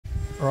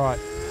Right,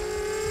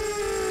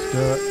 let's do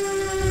it.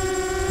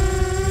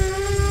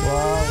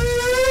 Wow.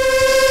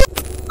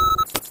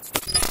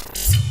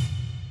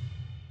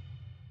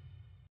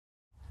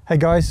 Hey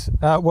guys,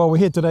 well, we're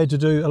here today to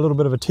do a little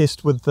bit of a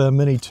test with the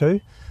Mini 2.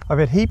 I've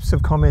had heaps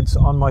of comments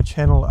on my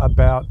channel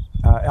about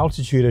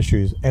altitude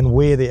issues and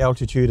where the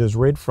altitude is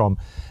read from,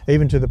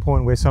 even to the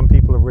point where some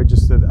people have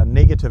registered a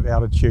negative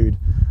altitude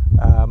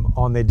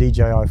on their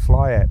DJI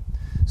Fly app.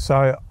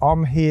 So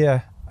I'm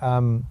here,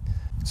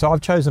 so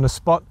I've chosen a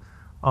spot.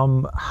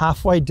 I'm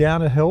halfway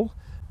down a hill,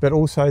 but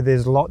also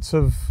there's lots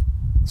of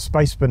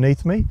space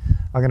beneath me.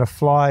 I'm going to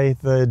fly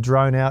the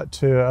drone out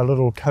to a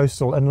little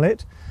coastal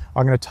inlet.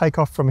 I'm going to take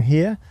off from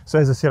here. So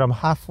as I said, I'm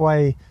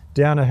halfway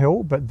down a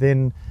hill, but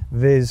then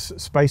there's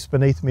space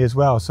beneath me as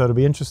well. So it'll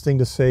be interesting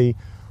to see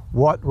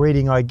what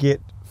reading I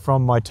get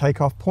from my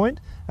takeoff point,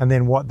 and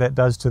then what that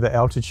does to the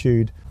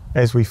altitude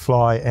as we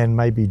fly and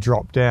maybe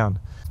drop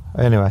down.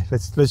 Anyway,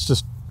 let's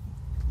just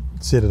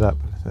set it up.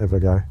 Have a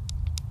go.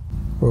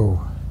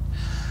 Oh,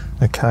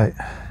 okay.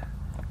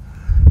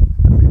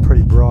 It'll be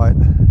pretty bright.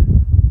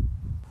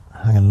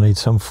 I'm going to need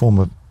some form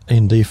of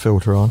ND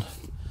filter on.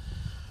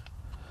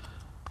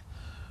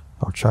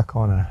 I'll chuck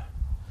on a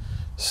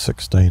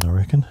 16, I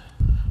reckon.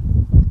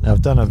 Now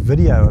I've done a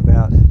video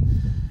about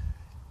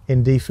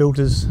ND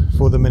filters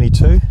for the Mini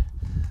 2,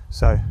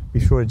 so be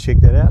sure to check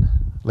that out.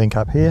 Link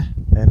up here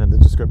and in the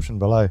description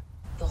below.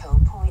 The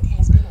home point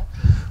has been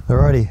updated.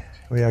 Alrighty,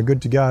 we are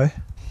good to go.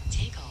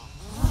 Takeoff.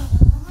 The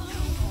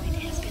home point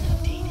has been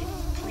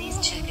updated. Please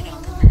check it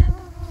on the map.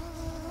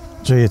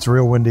 Gee, it's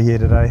real windy here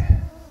today.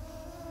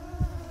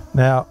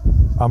 Now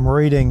I'm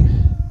reading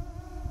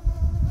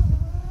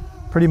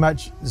pretty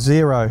much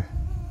 0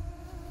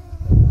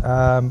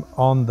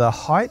 on the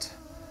height,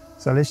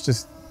 so let's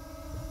just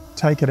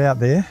take it out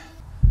there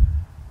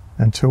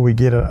until we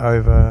get it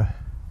over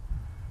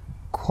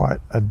quite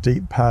a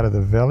deep part of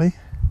the valley.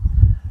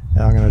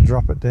 Now I'm going to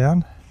drop it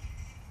down,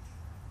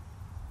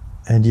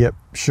 and yep,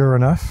 sure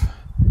enough,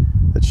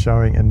 it's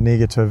showing a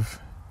negative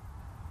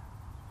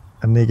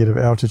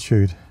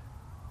altitude.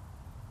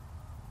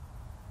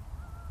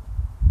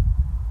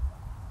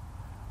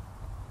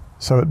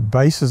 So it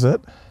bases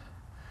it.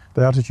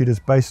 The altitude is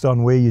based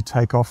on where you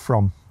take off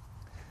from,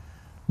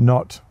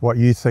 not what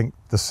you think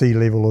the sea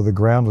level or the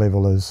ground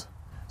level is.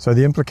 So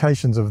the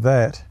implications of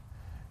that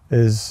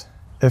is,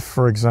 if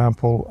for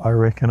example, I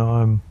reckon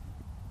I'm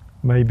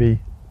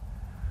maybe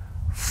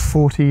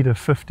 40 to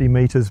 50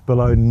 meters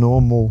below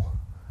normal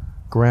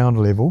ground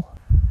level,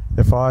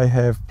 if I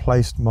have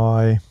placed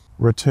my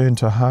return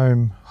to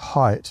home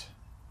height,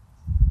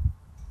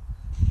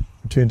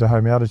 return to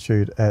home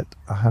altitude at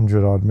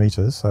 100 odd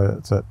meters, so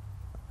it's at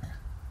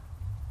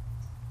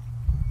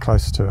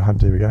close to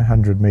 100, there we go,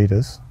 100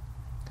 meters.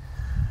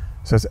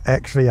 So it's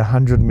actually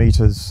 100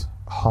 meters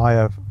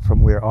higher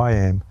from where I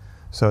am.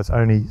 So it's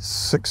only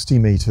 60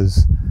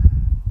 meters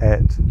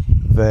at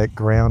that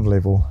ground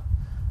level.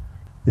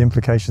 The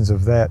implications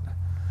of that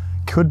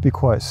could be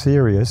quite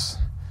serious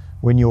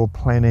when you're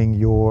planning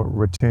your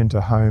return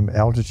to home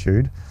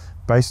altitude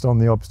based on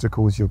the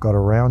obstacles you've got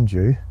around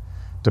you,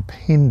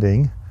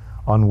 depending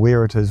on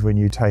where it is when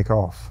you take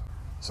off.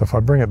 So if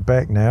I bring it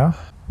back now,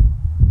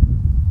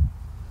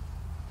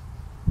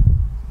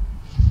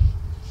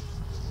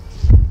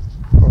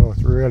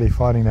 it's really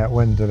fighting that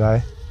wind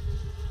today,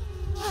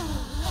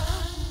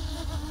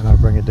 and I'll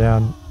bring it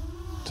down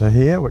to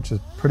here, which is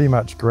pretty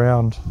much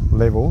ground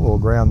level or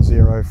ground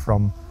zero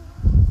from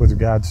with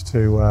regards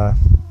to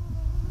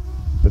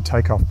the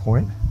takeoff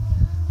point,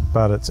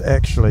 but it's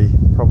actually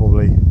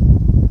probably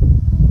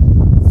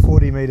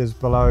 40 meters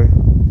below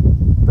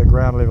the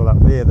ground level up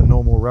there, the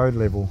normal road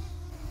level.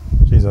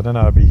 Geez, I don't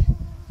know, I'd be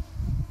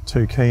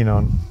too keen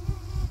on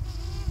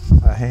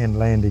a hand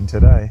landing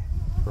today.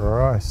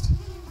 Christ.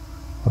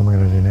 What am I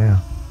going to do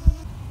now?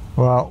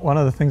 Well, one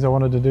of the things I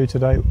wanted to do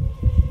today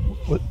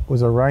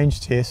was a range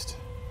test,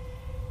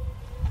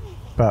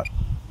 but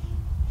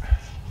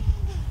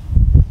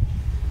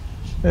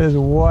it is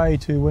way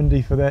too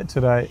windy for that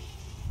today.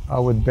 I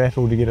would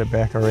battle to get it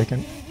back, I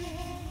reckon.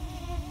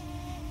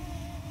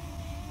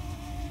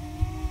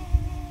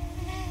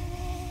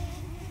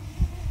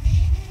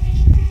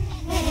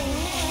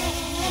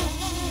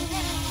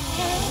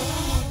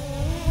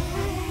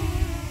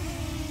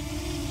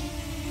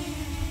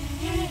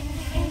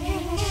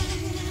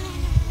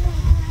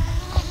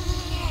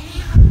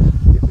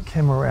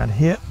 Camera around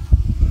here.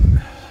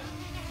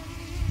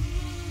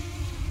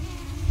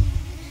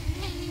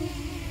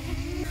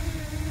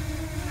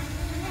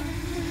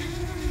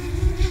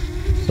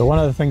 So one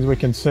of the things we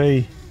can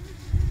see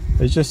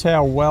is just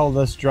how well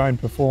this drone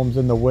performs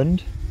in the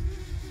wind.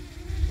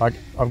 Like,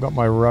 I've got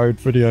my Rode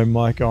video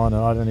mic on,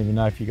 and I don't even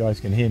know if you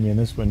guys can hear me in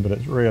this wind, but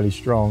it's really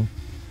strong.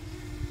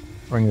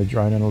 Bring the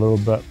drone in a little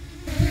bit.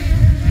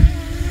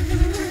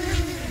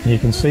 You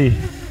can see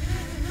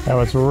how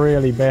it's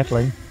really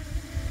battling.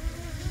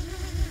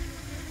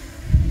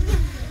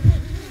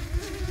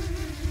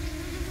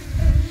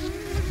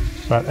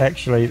 But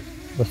actually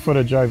the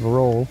footage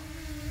overall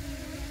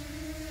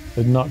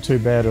is not too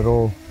bad at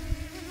all.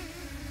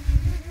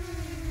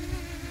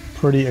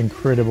 pretty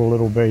incredible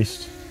little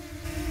beast.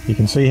 You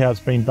can see how it's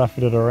been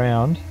buffeted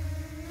around,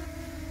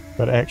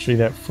 but actually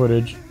that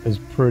footage is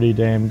pretty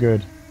damn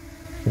good.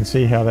 You can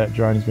see how that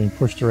drone has been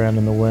pushed around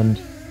in the wind,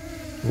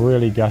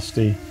 really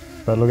gusty,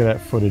 but look at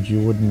that footage, you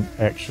wouldn't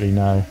actually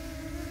know.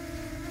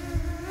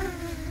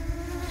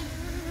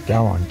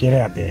 Go on, get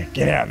out there,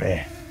 get out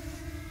there.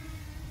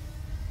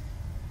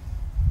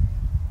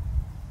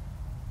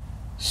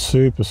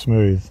 Super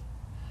smooth,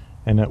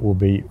 and it will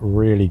be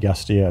really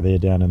gusty out there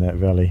down in that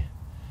valley.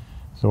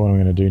 So what I'm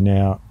going to do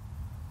now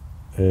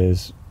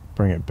is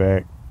bring it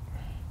back.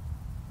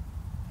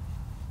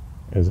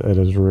 It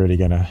is really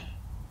going to,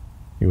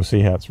 you'll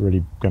see how it's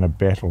really going to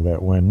battle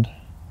that wind.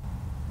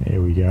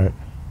 There we go.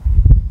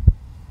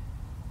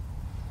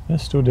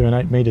 It's still doing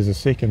 8 meters a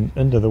second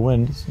into the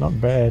wind. It's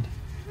not bad.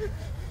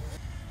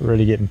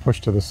 Really getting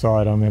pushed to the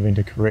side. I'm having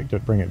to correct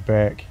it, bring it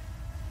back.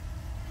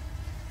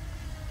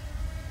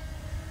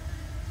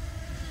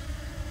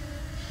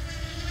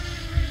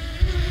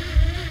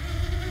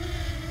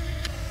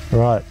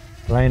 Right,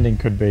 landing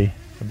could be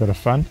a bit of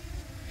fun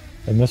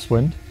in this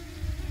wind.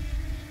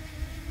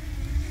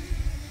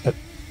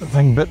 The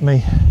thing bit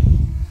me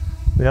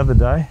the other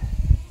day.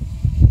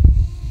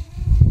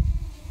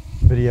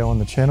 Video on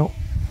the channel.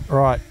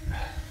 Right,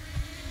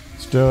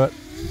 let's do it.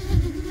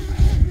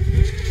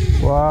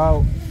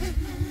 Wow.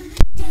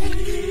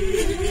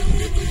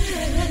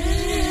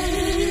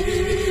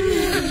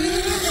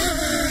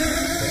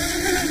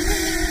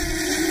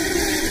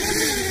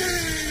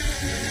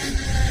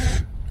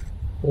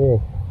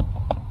 Oh.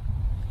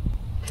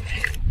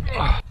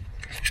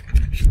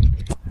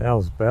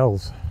 Hell's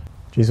bells.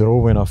 Geez, it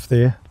all went off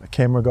there. The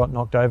camera got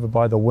knocked over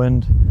by the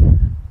wind.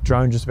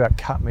 Drone just about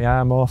cut my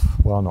arm off.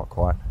 Well, not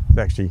quite. It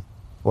actually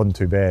wasn't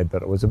too bad,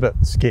 but it was a bit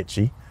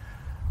sketchy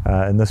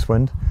in this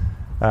wind.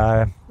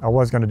 I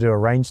was going to do a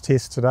range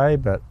test today,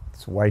 but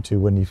it's way too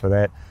windy for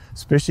that,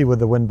 especially with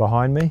the wind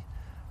behind me.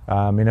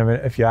 You know,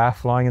 if you are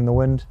flying in the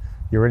wind,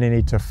 you really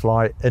need to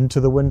fly into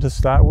the wind to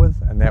start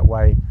with, and that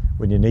way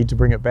when you need to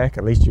bring it back,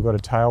 at least you've got a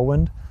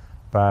tailwind.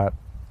 But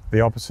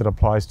the opposite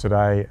applies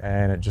today,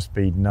 and it'd just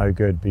be no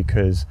good,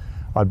 because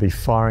I'd be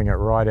firing it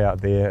right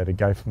out there, it'd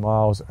go for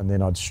miles, and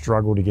then I'd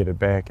struggle to get it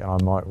back, and I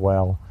might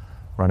well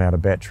run out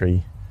of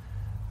battery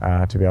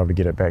to be able to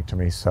get it back to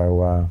me.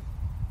 So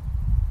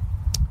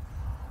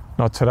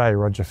not today,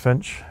 Roger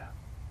Finch.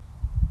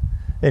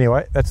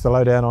 Anyway, that's the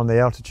lowdown on the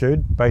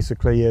altitude.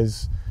 Basically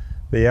is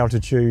the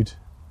altitude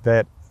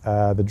that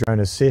the drone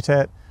is set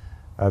at.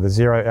 The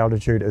zero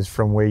altitude is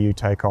from where you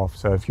take off.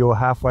 So if you're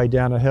halfway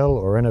down a hill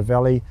or in a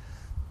valley,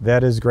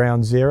 that is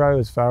ground zero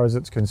as far as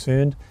it's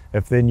concerned.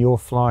 If then you're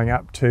flying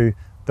up to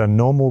the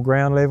normal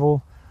ground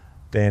level,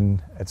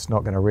 then it's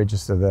not going to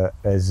register that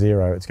as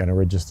zero. It's going to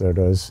register it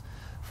as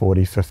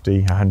 40,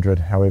 50, 100,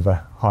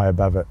 however high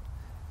above it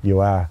you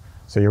are.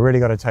 So you really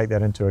got to take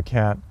that into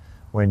account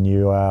when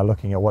you are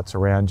looking at what's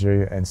around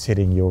you and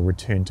setting your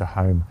return to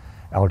home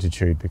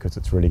altitude, because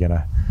it's really going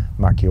to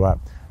muck you up.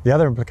 The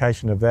other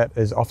implication of that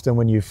is often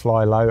when you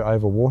fly low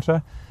over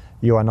water,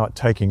 you are not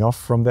taking off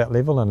from that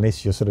level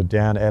unless you're sort of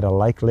down at a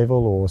lake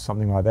level or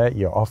something like that.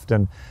 You're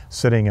often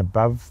sitting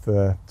above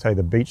the, say,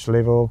 the beach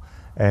level,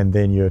 and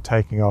then you're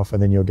taking off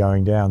and then you're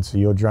going down. So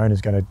your drone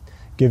is going to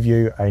give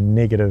you a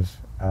negative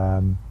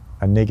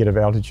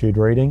altitude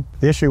reading.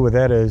 The issue with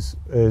that is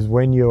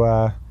when you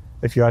are,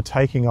 if you are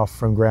taking off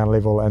from ground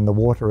level and the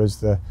water is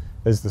the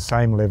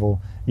same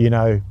level, you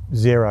know,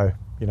 zero.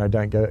 You know,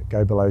 don't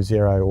go below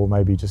zero, or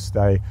maybe just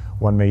stay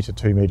 1 meter,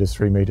 2 meters,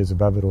 3 meters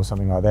above it or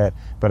something like that.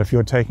 But if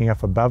you're taking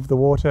off above the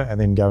water and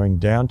then going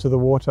down to the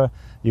water,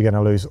 you're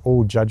going to lose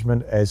all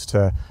judgment as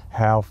to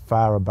how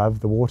far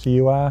above the water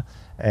you are.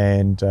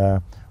 And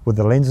with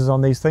the lenses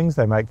on these things,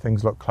 they make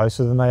things look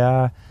closer than they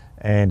are,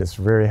 and it's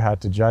very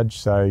hard to judge.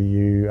 So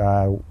you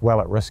are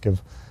well at risk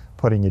of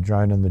putting your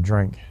drone in the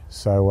drink.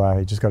 So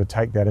you just got to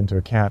take that into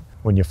account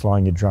when you're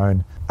flying your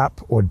drone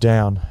up or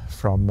down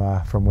from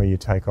where you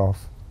take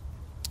off.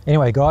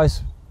 Anyway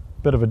guys,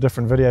 bit of a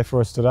different video for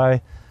us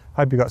today.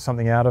 Hope you got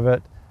something out of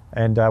it,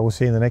 and we'll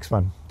see you in the next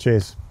one.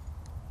 Cheers.